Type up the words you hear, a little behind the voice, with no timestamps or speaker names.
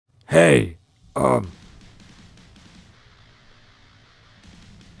Hey,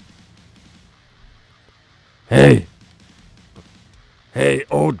 hey,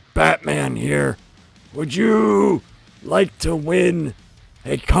 old Batman here. Would you like to win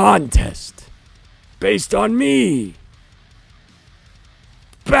a contest based on me?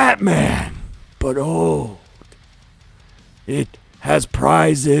 Batman, but old. It has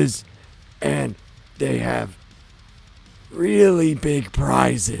prizes, and they have really big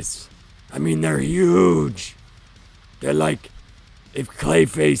prizes. I mean, they're huge. They're like if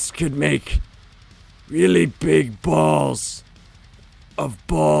Clayface could make really big balls of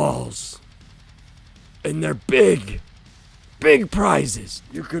balls. And they're big, big prizes.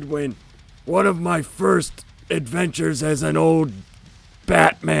 You could win one of my first adventures as an old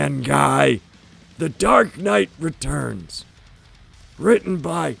Batman guy, The Dark Knight Returns. Written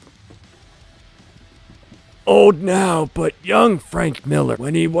by old now, but young Frank Miller,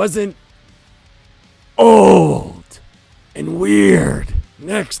 when he wasn't old and weird.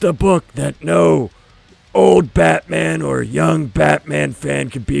 Next, a book that no old Batman or young Batman fan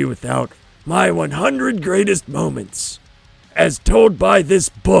could be without. My 100 greatest moments, as told by this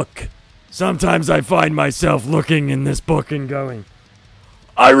book. Sometimes I find myself looking in this book and going,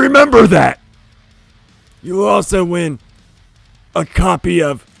 I remember that. You also win a copy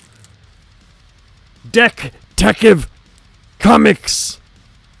of Detective Comics.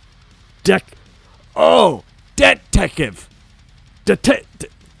 Detective.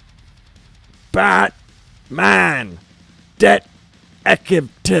 Batman.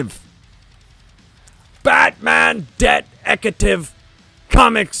 Detective. Batman Detective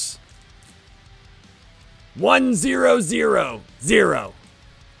Comics 1000.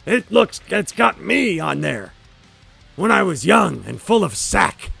 It's got me on there when I was young and full of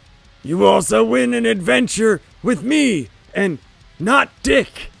sack. You also win an adventure with me and not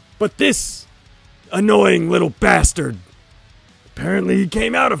Dick, but this annoying little bastard. Apparently he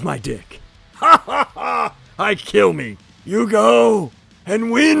came out of my dick. Ha ha ha! I kill me. You go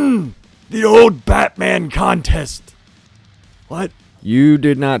and win the old Batman contest. What? You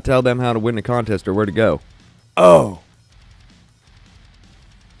did not tell them how to win the contest or where to go. Oh.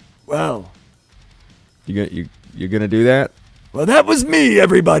 Well. You're gonna do that? Well, that was me,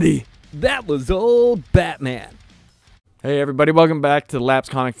 everybody. That was old Batman. Hey everybody, welcome back to the Laps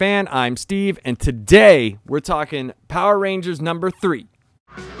Comic Fan. I'm Steve, and today we're talking Power Rangers number 3.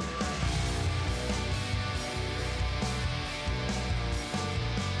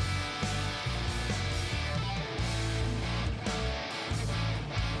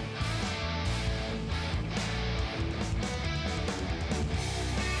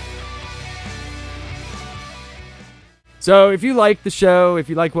 So if you like the show, if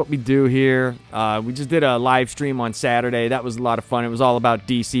you like what we do here, we just did a live stream on Saturday. That was a lot of fun. It was all about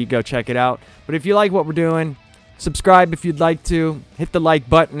DC. Go check it out. But if you like what we're doing, subscribe if you'd like to. Hit the like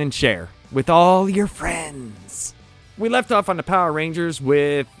button and share with all your friends. We left off on the Power Rangers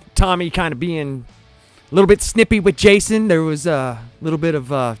with Tommy kind of being a little bit snippy with Jason. There was a little bit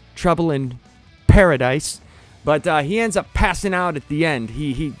of trouble in paradise. But he ends up passing out at the end.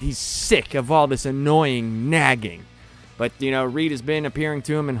 He's sick of all this annoying nagging. But, you know, Reed has been appearing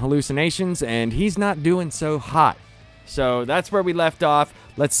to him in hallucinations, and he's not doing so hot. So that's where we left off.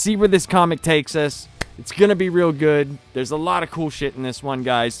 Let's see where this comic takes us. It's going to be real good. There's a lot of cool shit in this one,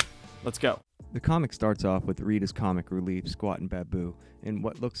 guys. Let's go. The comic starts off with Rita's comic relief, Squat and Babu, in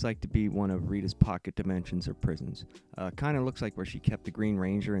what looks like to be one of Rita's pocket dimensions or prisons. Kind of looks like where she kept the Green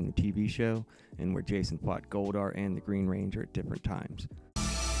Ranger in the TV show, and where Jason fought Goldar and the Green Ranger at different times.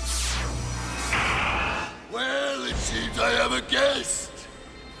 Well, it seems I have a guest.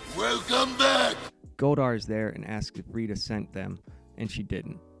 Welcome back. Goldar is there and asks if Rita sent them, and she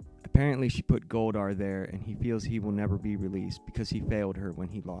didn't. Apparently she put Goldar there, and he feels he will never be released because he failed her when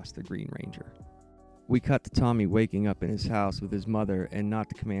he lost the Green Ranger. We cut to Tommy waking up in his house with his mother and not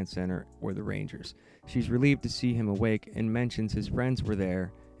the command center or the Rangers. She's relieved to see him awake and mentions his friends were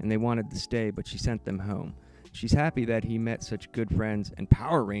there and they wanted to stay, but she sent them home. She's happy that he met such good friends and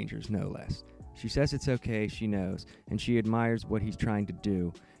Power Rangers, no less. She says it's okay, she knows, and she admires what he's trying to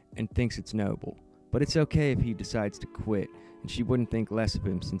do and thinks it's noble. But it's okay if he decides to quit, and she wouldn't think less of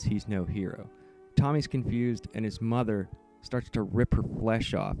him since he's no hero. Tommy's confused, and his mother starts to rip her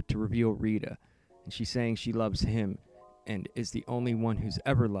flesh off to reveal Rita, and she's saying she loves him and is the only one who's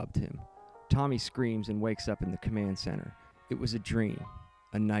ever loved him. Tommy screams and wakes up in the command center. It was a dream,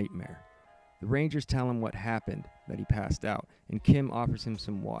 a nightmare. The Rangers tell him what happened, that he passed out, and Kim offers him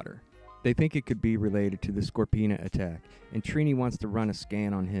some water. They think it could be related to the Scorpina attack, and Trini wants to run a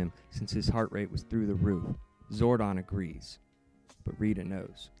scan on him since his heart rate was through the roof. Zordon agrees. but Rita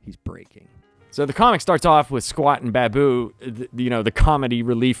knows he's breaking. So the comic starts off with Squat and Babu, the comedy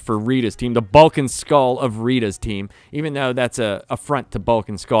relief for Rita's team, the Bulk and Skull of Rita's team, even though that's a affront to Bulk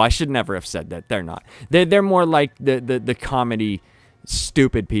and Skull. I should never have said that. They're not. They're more like the comedy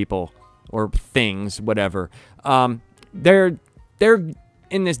stupid people or things, whatever. They're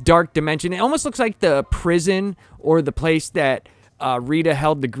in this dark dimension. It almost looks like the prison or the place that Rita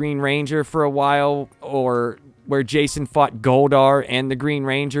held the Green Ranger for a while, or where Jason fought Goldar and the Green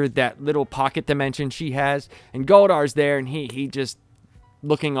Ranger, that little pocket dimension she has. And Goldar's there, and he just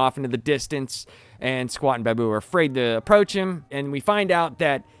looking off into the distance, and Squat and Babu are afraid to approach him. And we find out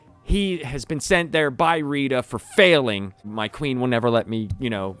that he has been sent there by Rita for failing. My queen will never let me,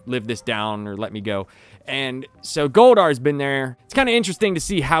 live this down or let me go. And so Goldar's been there. It's kind of interesting to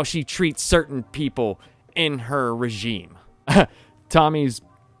see how she treats certain people in her regime. Tommy's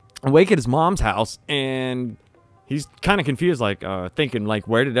awake at his mom's house, and he's kind of confused, thinking,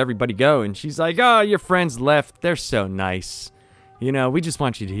 where did everybody go? And she's like, oh, your friends left. They're so nice. We just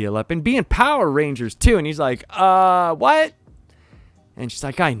want you to heal up and be in Power Rangers, too. And he's like, what? And she's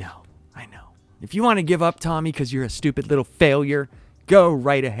like, I know. If you want to give up, Tommy, because you're a stupid little failure, go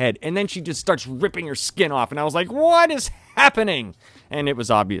right ahead. And then she just starts ripping her skin off. And I was like, what is happening? And it was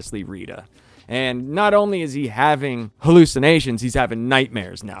obviously Rita. And not only is he having hallucinations, he's having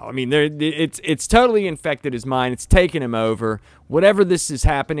nightmares now. I mean, it's totally infected his mind. It's taken him over. Whatever this is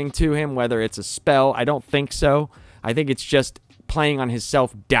happening to him, whether it's a spell, I don't think so. I think it's just playing on his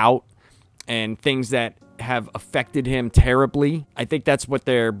self-doubt and things that have affected him terribly. I think that's what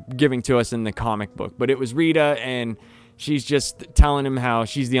they're giving to us in the comic book. But it was Rita, and she's just telling him how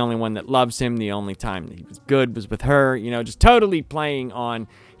she's the only one that loves him. The only time that he was good was with her. Just totally playing on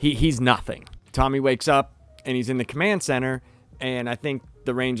he's nothing. Tommy wakes up, and he's in the command center, and I think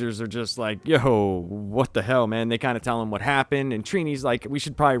the Rangers are just like, yo, what the hell, man? They kind of tell him what happened, and Trini's like, we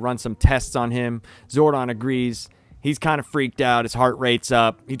should probably run some tests on him. Zordon agrees. He's kind of freaked out. His heart rate's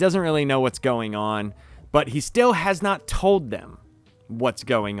up. He doesn't really know what's going on, but he still has not told them what's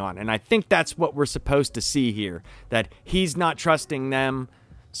going on, and I think that's what we're supposed to see here, that he's not trusting them.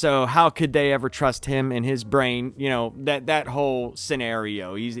 So how could they ever trust him in his brain? That whole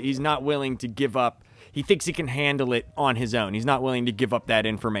scenario. He's not willing to give up. He thinks he can handle it on his own. He's not willing to give up that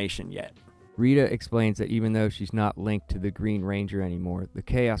information yet. Rita explains that even though she's not linked to the Green Ranger anymore, the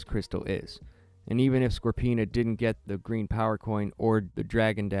Chaos Crystal is. And even if Scorpina didn't get the green power coin or the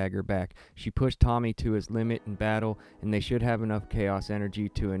dragon dagger back, she pushed Tommy to his limit in battle, and they should have enough chaos energy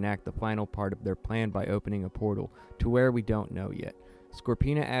to enact the final part of their plan by opening a portal to where we don't know yet.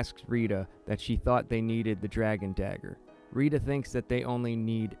 Scorpina asks Rita that she thought they needed the dragon dagger. Rita thinks that they only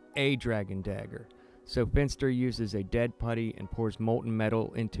need a dragon dagger. So Finster uses a dead putty and pours molten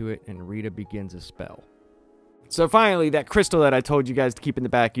metal into it, and Rita begins a spell. So finally, that crystal that I told you guys to keep in the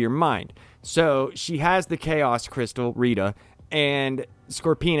back of your mind. So she has the Chaos Crystal, Rita, and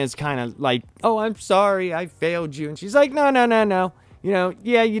Scorpina's kind of like, oh, I'm sorry, I failed you. And she's like, no.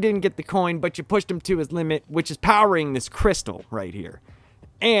 Yeah, you didn't get the coin, but you pushed him to his limit, which is powering this crystal right here.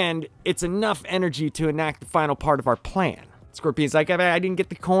 And it's enough energy to enact the final part of our plan. Scorpion's like, I didn't get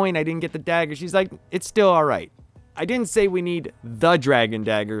the coin, I didn't get the dagger. She's like, it's still all right. I didn't say we need the dragon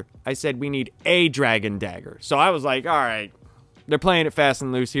dagger. I said we need a dragon dagger. So I was like, all right, they're playing it fast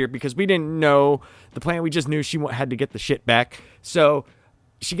and loose here because we didn't know the plan. We just knew she had to get the shit back. So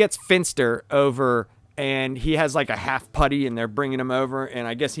she gets Finster over, and he has like a half putty, and they're bringing him over, and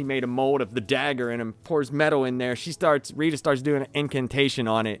I guess he made a mold of the dagger and pours metal in there. Rita starts doing an incantation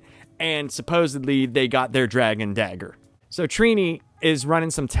on it, and supposedly they got their dragon dagger. So Trini is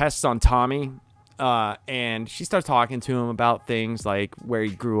running some tests on Tommy, and she starts talking to him about things like where he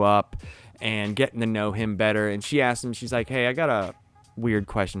grew up and getting to know him better. And she asks him, she's like, hey, I got a weird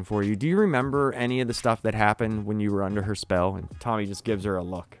question for you. Do you remember any of the stuff that happened when you were under her spell? And Tommy just gives her a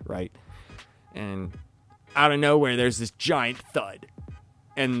look, right? And out of nowhere, there's this giant thud.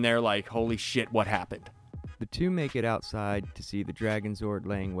 And they're like, holy shit, what happened? The two make it outside to see the dragonzord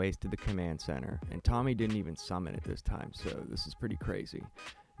laying waste to the command center. And Tommy didn't even summon it this time, so this is pretty crazy.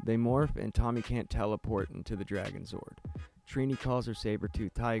 They morph, and Tommy can't teleport into the dragonzord. Trini calls her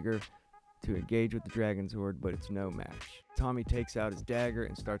saber-tooth tiger to engage with the dragonzord, but it's no match. Tommy takes out his dagger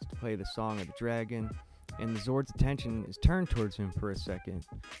and starts to play the Song of the Dragon, and the Zord's attention is turned towards him for a second.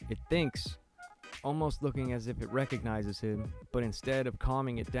 It thinks, almost looking as if it recognizes him, but instead of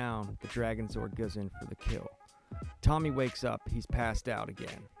calming it down, the dragonzord goes in for the kill. Tommy wakes up. He's passed out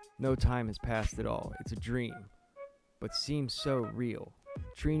again. No time has passed at all. It's a dream, but seems so real.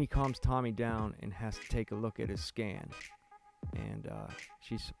 Trini calms Tommy down and has to take a look at his scan, and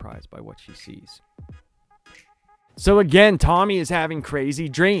she's surprised by what she sees. So again, Tommy is having crazy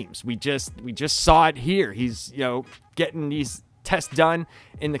dreams. We just saw it here. He's, getting these tests done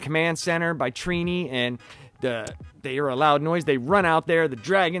in the command center by Trini, and they hear a loud noise. They run out there. The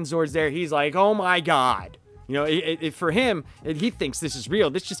dragonzord's there. He's like, oh my God. For him, he thinks this is real.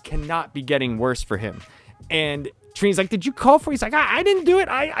 This just cannot be getting worse for him. And Trini's like, did you call for it? He's like, I didn't do it.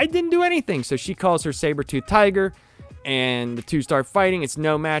 I didn't do anything. So she calls her saber-toothed tiger, and the two start fighting. It's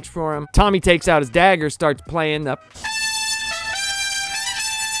no match for him. Tommy takes out his dagger, starts playing the...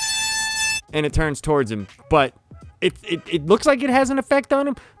 and it turns towards him. But it looks like it has an effect on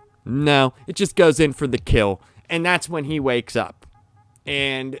him. No, it just goes in for the kill. And that's when he wakes up.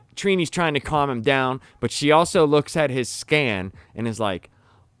 And Trini's trying to calm him down, but she also looks at his scan and is like,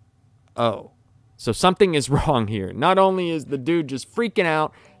 oh, so something is wrong here. Not only is the dude just freaking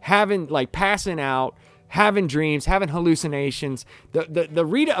out, passing out, having dreams, having hallucinations, the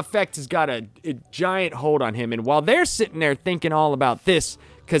Rita effect has got a giant hold on him. And while they're sitting there thinking all about this,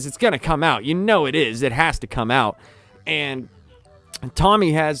 because it's going to come out, it has to come out. And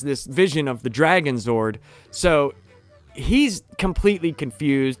Tommy has this vision of the dragonzord, so he's completely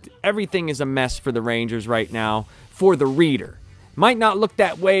confused. Everything is a mess for the Rangers right now. For the reader, might not look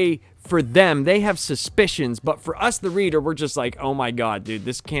that way for them. They have suspicions, but for us, the reader, we're just like, oh my God, dude,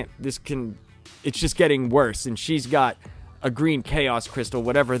 it's just getting worse. And she's got a green chaos crystal,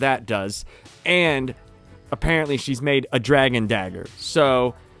 whatever that does, and apparently she's made a dragon dagger.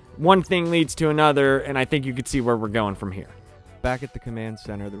 So one thing leads to another, and I think you could see where we're going from here. Back at the command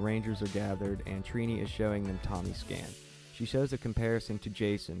center, the Rangers are gathered, and Trini is showing them Tommy's scan. She shows a comparison to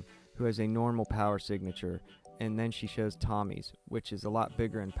Jason, who has a normal power signature, and then she shows Tommy's, which is a lot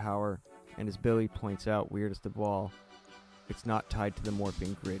bigger in power, and as Billy points out, weirdest of all, it's not tied to the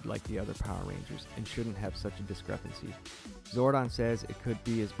Morphin grid like the other Power Rangers, and shouldn't have such a discrepancy. Zordon says it could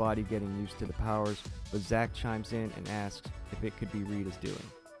be his body getting used to the powers, but Zach chimes in and asks if it could be Rita's doing.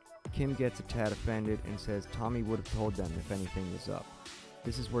 Kim gets a tad offended and says Tommy would have told them if anything was up.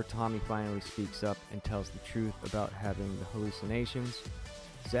 This is where Tommy finally speaks up and tells the truth about having the hallucinations.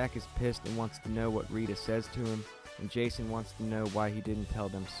 Zach is pissed and wants to know what Rita says to him, and Jason wants to know why he didn't tell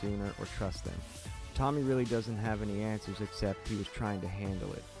them sooner or trust them. Tommy really doesn't have any answers except he was trying to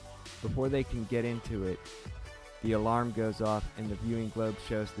handle it. Before they can get into it, the alarm goes off and the viewing globe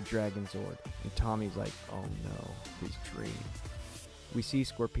shows the dragonzord, and Tommy's like, oh no, his dream. We see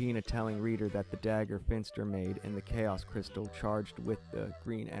Scorpina telling Rita that the dagger Finster made and the Chaos Crystal charged with the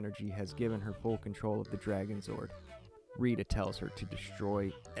green energy has given her full control of the Dragonzord. Rita tells her to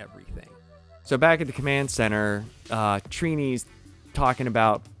destroy everything. So back at the command center, Trini's talking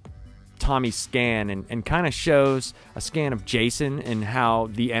about Tommy's scan and kind of shows a scan of Jason and how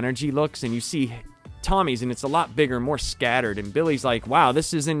the energy looks. And you see Tommy's and it's a lot bigger, more scattered. And Billy's like, wow,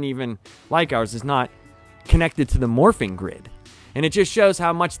 this isn't even like ours. It's not connected to the Morphin grid. And it just shows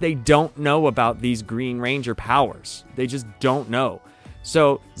how much they don't know about these Green Ranger powers. They just don't know.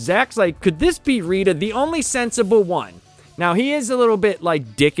 So Zach's like, could this be Rita, the only sensible one? Now, he is a little bit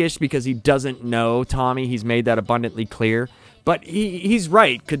like dickish because he doesn't know Tommy. He's made that abundantly clear. But he's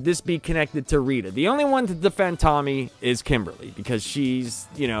right. Could this be connected to Rita? The only one to defend Tommy is Kimberly because she's,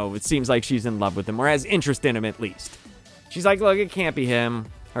 it seems like she's in love with him or has interest in him at least. She's like, look, it can't be him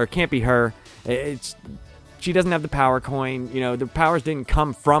or it can't be her. She doesn't have the power coin. The powers didn't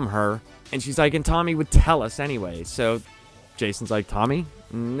come from her. And she's like, and Tommy would tell us anyway. So Jason's like, Tommy?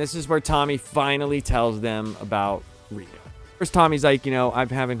 And this is where Tommy finally tells them about Rita. First, Tommy's like, I'm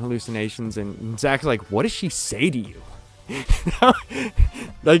having hallucinations. And Zach's like, what does she say to you?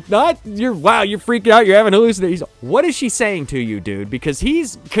 Like, you're freaking out. You're having hallucinations. What is she saying to you, dude? Because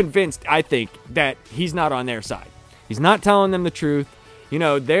he's convinced, I think, that he's not on their side. He's not telling them the truth.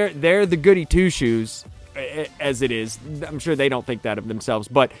 They're the goody two-shoes. As it is, I'm sure they don't think that of themselves,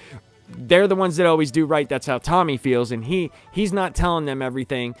 but they're the ones that always do right. That's how Tommy feels, and he's not telling them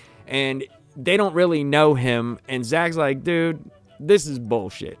everything, and they don't really know him. And Zach's like, dude, this is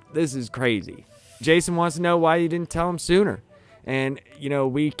bullshit. This is crazy. Jason wants to know why you didn't tell him sooner. And,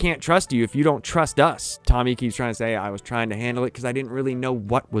 we can't trust you if you don't trust us. Tommy keeps trying to say, I was trying to handle it because I didn't really know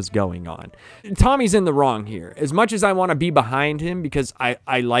what was going on. Tommy's in the wrong here. As much as I want to be behind him because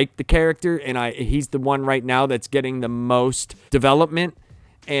I like the character and he's the one right now that's getting the most development.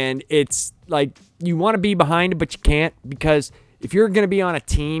 And it's like, you want to be behind him, but you can't because if you're going to be on a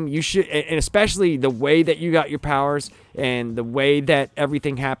team, you should, and especially the way that you got your powers and the way that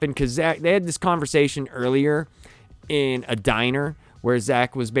everything happened. Because Zach, they had this conversation earlier in a diner where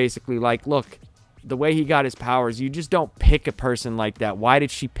Zach was basically like, look, the way he got his powers, you just don't pick a person like that. Why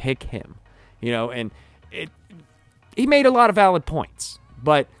did she pick him? And he made a lot of valid points,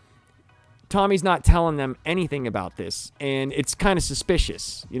 but Tommy's not telling them anything about this, and it's kind of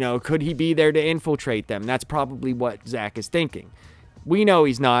suspicious. You know, could he be there to infiltrate them? That's probably what Zach is thinking. We know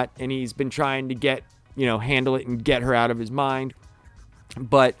he's not, and he's been trying to get, you know, handle it and get her out of his mind.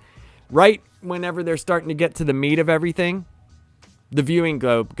 But right whenever they're starting to get to the meat of everything, the viewing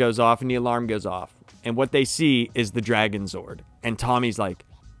globe goes off and the alarm goes off. And what they see is the dragonzord. And Tommy's like,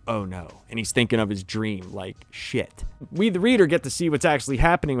 oh no. And he's thinking of his dream, like, shit. We, the reader, get to see what's actually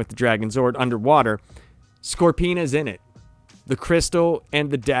happening with the dragonzord underwater. Scorpina's in it. The crystal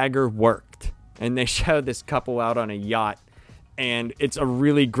and the dagger worked. And they show this couple out on a yacht. And it's a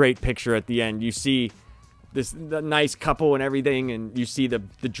really great picture at the end. You see the nice couple and everything, and you see the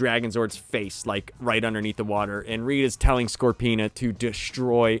dragonzord's face, like, right underneath the water. And Rita's telling Scorpina to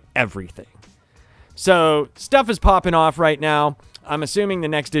destroy everything. So, stuff is popping off right now. I'm assuming the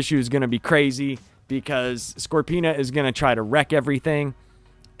next issue is going to be crazy because Scorpina is going to try to wreck everything.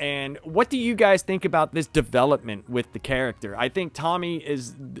 And what do you guys think about this development with the character? I think Tommy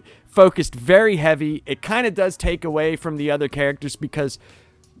is focused very heavy. It kind of does take away from the other characters because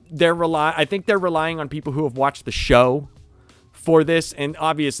I think they're relying on people who have watched the show for this, and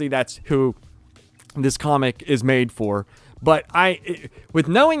obviously that's who this comic is made for. But with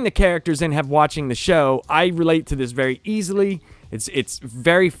knowing the characters and watching the show, I relate to this very easily. It's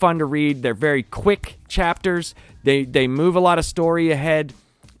very fun to read. They're very quick chapters. They move a lot of story ahead,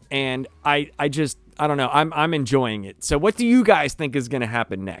 and I don't know. I'm enjoying it. So what do you guys think is going to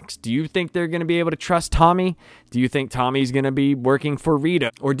happen next? Do you think they're going to be able to trust Tommy? Do you think Tommy's going to be working for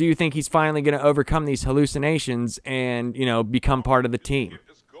Rita? Or do you think he's finally going to overcome these hallucinations and, you know, become part of the team?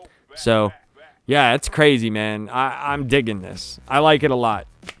 So, yeah, it's crazy, man. I'm digging this. I like it a lot.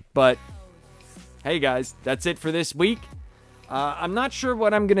 But, hey, guys, that's it for this week. I'm not sure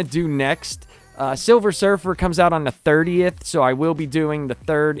what I'm going to do next. Silver Surfer comes out on the 30th, so I will be doing the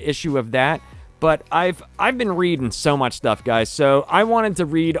 3rd issue of that. But I've been reading so much stuff, guys. So I wanted to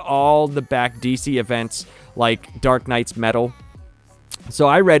read all the back DC events like Dark Knight's Metal. So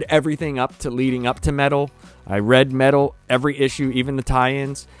I read everything leading up to Metal. I read Metal, every issue, even the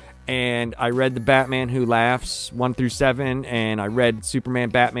tie-ins. And I read the Batman Who Laughs 1 through 7, and I read Superman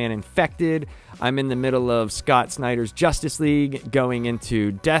Batman Infected. I'm in the middle of Scott Snyder's Justice League, going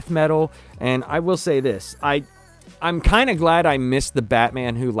into Death Metal. And I will say this, I'm kind of glad I missed the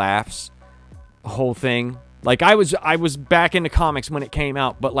Batman Who Laughs whole thing. Like, I was back into comics when it came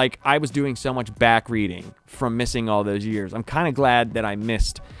out, but like I was doing so much back reading from missing all those years. I'm kind of glad that I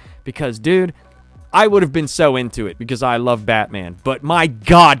missed, because dude, I would have been so into it because I love Batman, but my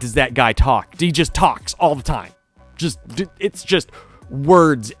God, does that guy talk? He just talks all the time. It's just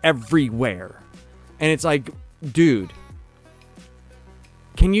words everywhere. And it's like, dude,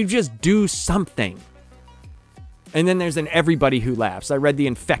 can you just do something? And then there's an Everybody Who Laughs. I read The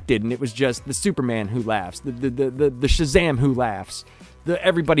Infected, and it was just the Superman Who Laughs, the Shazam Who Laughs, the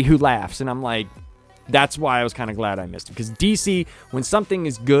Everybody Who Laughs. And I'm like, that's why I was kind of glad I missed it. Because DC, when something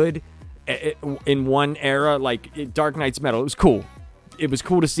is good in one era, like Dark Knight's Metal, it was cool. It was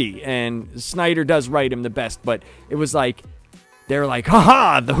cool to see. And Snyder does write him the best, but it was like, they're like,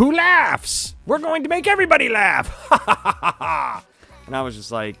 haha, the Who Laughs. We're going to make everybody laugh. Ha ha ha ha. And I was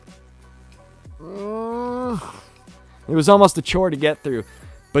just like, it was almost a chore to get through,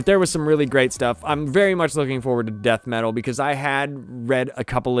 but there was some really great stuff. I'm very much looking forward to Death Metal because I had read a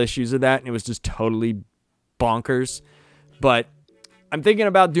couple issues of that and it was just totally bonkers. But I'm thinking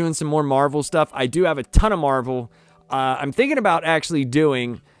about doing some more Marvel stuff. I do have a ton of Marvel. I'm thinking about actually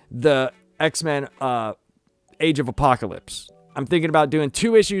doing the X-Men Age of Apocalypse. I'm thinking about doing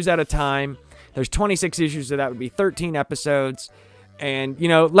 2 issues at a time. There's 26 issues, so that would be 13 episodes. And, you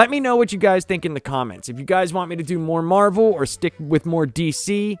know, let me know what you guys think in the comments. If you guys want me to do more Marvel or stick with more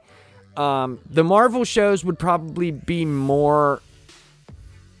DC, the Marvel shows would probably be more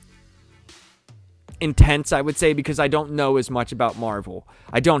intense, I would say, because I don't know as much about Marvel.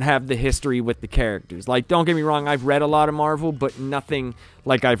 I don't have the history with the characters. Like, don't get me wrong, I've read a lot of Marvel, but nothing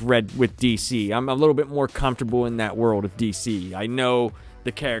like I've read with DC. I'm a little bit more comfortable in that world of DC. I know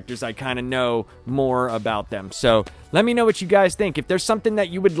the characters. I kind of know more about them. So let me know what you guys think. If there's something that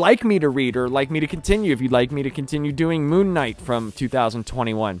you would like me to read or like me to continue, if you'd like me to continue doing Moon Knight from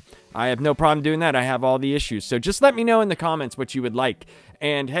 2021, I have no problem doing that. I have all the issues. So just let me know in the comments what you would like.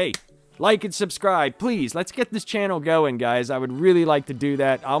 And hey, like and subscribe, please. Let's get this channel going, guys. I would really like to do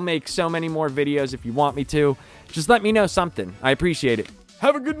that. I'll make so many more videos if you want me to. Just let me know something. I appreciate it.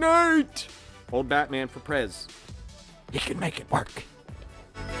 Have a good night. Old Batman for Prez. He can make it work.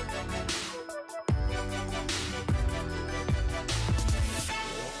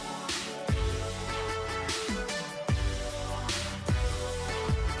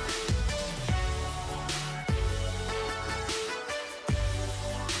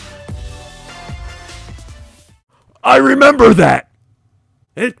 I remember that.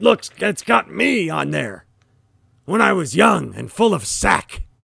 It's got me on there. When I was young and full of sack.